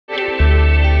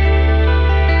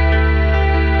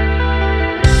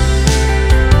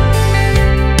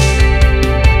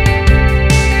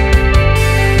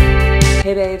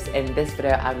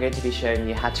video, I'm going to be showing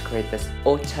you how to create this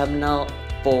autumnal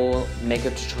fall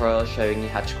makeup tutorial, showing you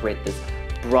how to create this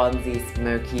bronzy,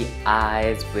 smoky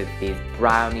eyes with these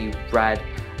brownie red,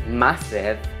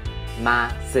 massive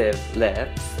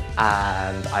lips.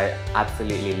 And I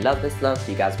absolutely love this look.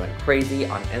 You guys went crazy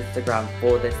on Instagram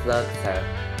for this look, so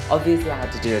obviously I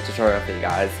had to do a tutorial for you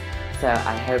guys. So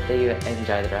I hope that you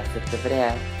enjoy the rest of the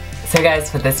video. So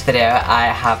guys, for this video I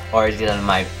have already done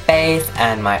my base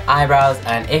and my eyebrows,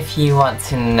 and if you want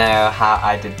to know how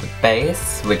I did the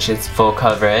base, which is full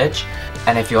coverage,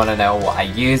 and if you want to know what I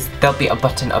used, there'll be a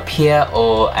button up here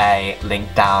or a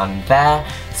link down there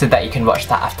so that you can watch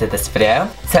that after this video.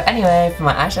 So anyway, for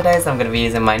my eyeshadows I'm going to be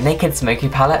using my Naked Smoky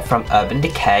palette from Urban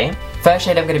Decay. First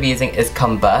shade I'm going to be using is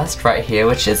Combust right here,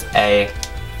 which is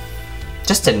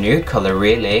just a nude colour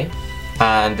really.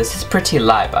 And this is pretty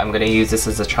light, but I'm going to use this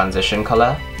as a transition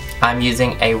colour. I'm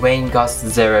using a Wayne Goss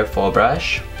 04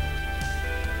 brush.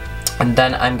 And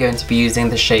then I'm going to be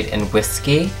using the shade in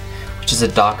Whiskey, which is a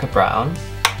darker brown.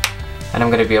 And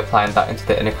I'm going to be applying that into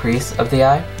the inner crease of the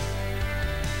eye.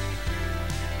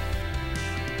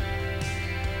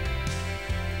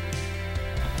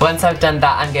 Once I've done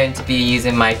that, I'm going to be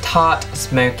using my Tarte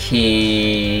Smoky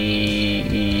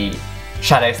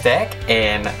shadow stick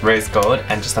in rose gold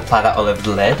and just apply that all over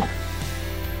the lid.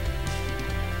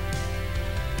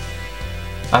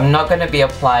 I'm not going to be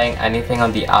applying anything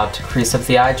on the outer crease of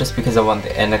the eye just because I want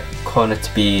the inner corner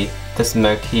to be the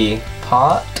smoky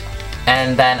part.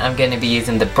 And then I'm going to be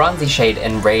using the bronzy shade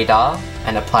in Radar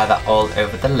and apply that all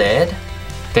over the lid.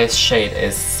 This shade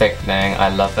is sickening, I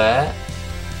love it.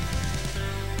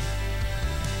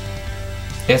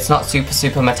 It's not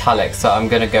super metallic, so I'm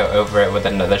going to go over it with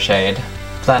another shade.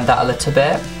 Blend that a little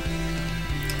bit.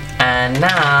 And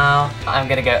now I'm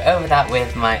going to go over that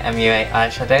with my MUA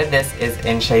eyeshadow. This is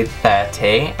in shade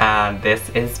 30 and this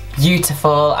is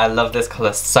beautiful. I love this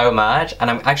colour so much, and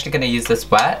I'm actually going to use this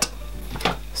wet.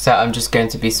 So I'm just going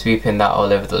to be sweeping that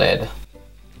all over the lid.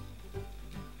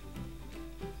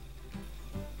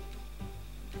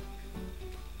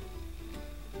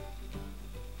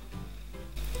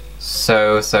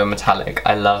 So metallic,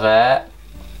 I love it.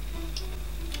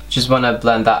 Just want to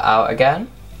blend that out again.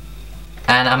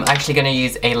 And I'm actually going to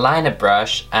use a liner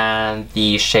brush and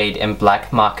the shade in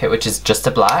Black Market, which is just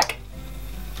a black,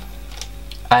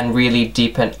 and really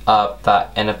deepen up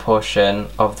that inner portion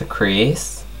of the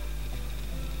crease.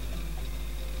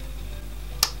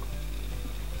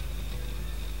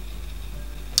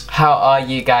 How are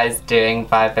you guys doing,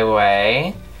 by the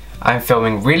way? I'm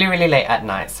filming really late at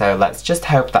night, so let's just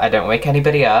hope that I don't wake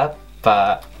anybody up,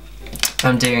 but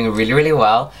I'm doing really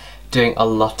well, doing a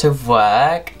lot of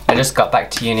work. I just got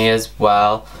back to uni as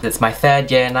well. It's my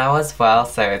third year now as well,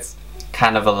 so it's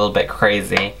kind of a little bit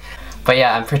crazy. But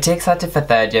yeah, I'm pretty excited for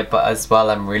third year, but as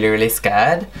well I'm really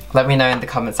scared. Let me know in the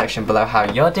comment section below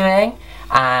how you're doing.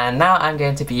 And now I'm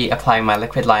going to be applying my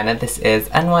liquid liner. This is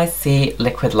NYC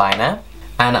Liquid Liner.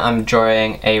 And I'm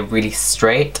drawing a really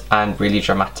straight and really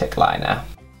dramatic liner.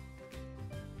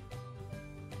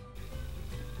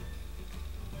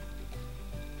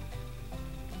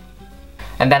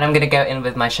 And then I'm going to go in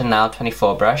with my Chanel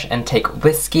 24 brush and take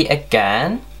Whiskey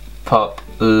again, put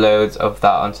loads of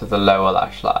that onto the lower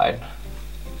lash line.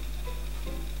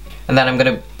 And then I'm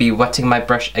going to be wetting my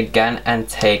brush again and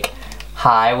take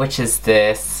High, which is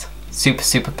this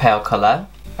super pale colour,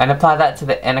 and apply that to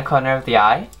the inner corner of the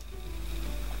eye.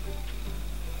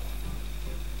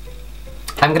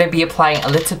 I'm going to be applying a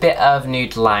little bit of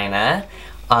nude liner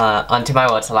onto my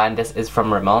waterline. This is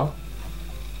from Rimmel.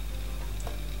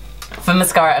 For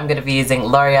mascara, I'm going to be using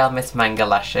Loreal Miss Manga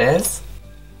lashes.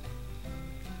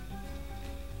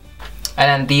 And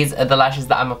then these are the lashes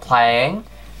that I'm applying.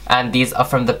 And these are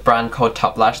from the brand called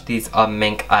Top Lash. These are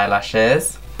Mink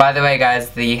eyelashes. By the way guys,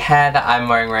 the hair that I'm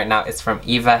wearing right now is from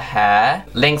Eva Hair.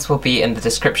 Links will be in the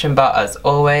description bar as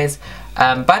always.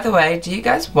 By the way, do you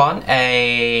guys want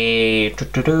a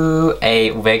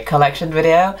wig collection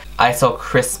video? I saw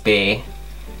Crispy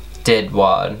did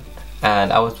one,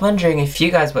 and I was wondering if you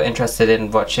guys were interested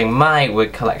in watching my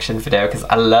wig collection video, because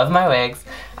I love my wigs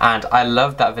and I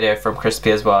love that video from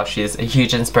Crispy as well. She's a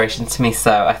huge inspiration to me,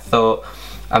 so I thought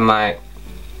I might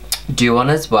do one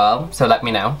as well, so let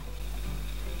me know.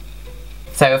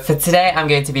 So for today I'm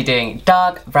going to be doing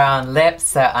dark brown lips,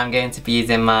 so I'm going to be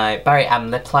using my Barry M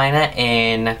lip liner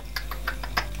in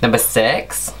number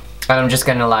 6, and I'm just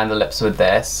going to line the lips with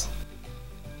this.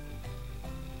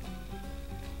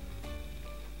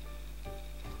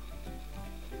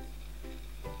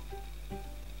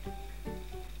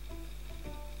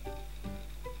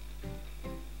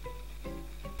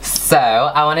 So,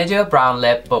 I want to do a brown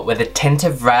lip but with a tint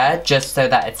of red just so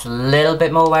that it's a little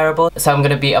bit more wearable. So I'm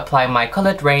going to be applying my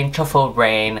coloured Raine Truffle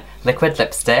Raine liquid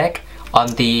lipstick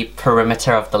on the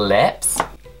perimeter of the lips.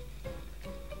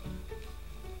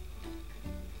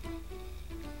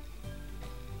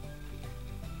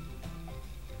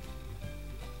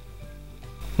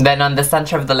 Then on the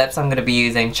centre of the lips I'm going to be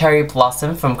using Cherry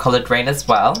Blossom from Coloured Raine as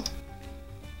well.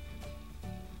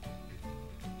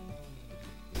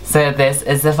 So this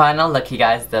is the final look, you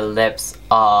guys. The lips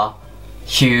are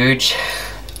huge.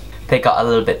 They got a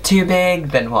little bit too big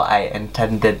than what I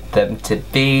intended them to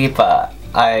be, but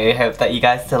I hope that you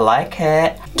guys still like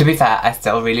it. To be fair, I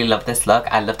still really love this look.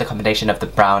 I love the combination of the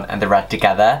brown and the red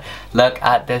together. Look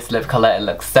at this lip colour, it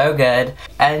looks so good.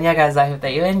 And yeah guys, I hope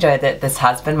that you enjoyed it. This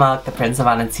has been Marc, the Prince of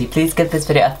Vanity. Please give this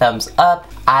video a thumbs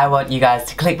up. I want you guys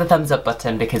to click the thumbs up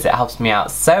button because it helps me out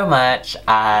so much.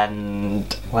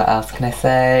 And what else can I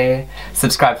say?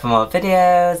 Subscribe for more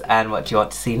videos and what do you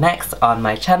want to see next on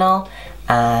my channel.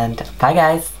 And bye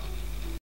guys!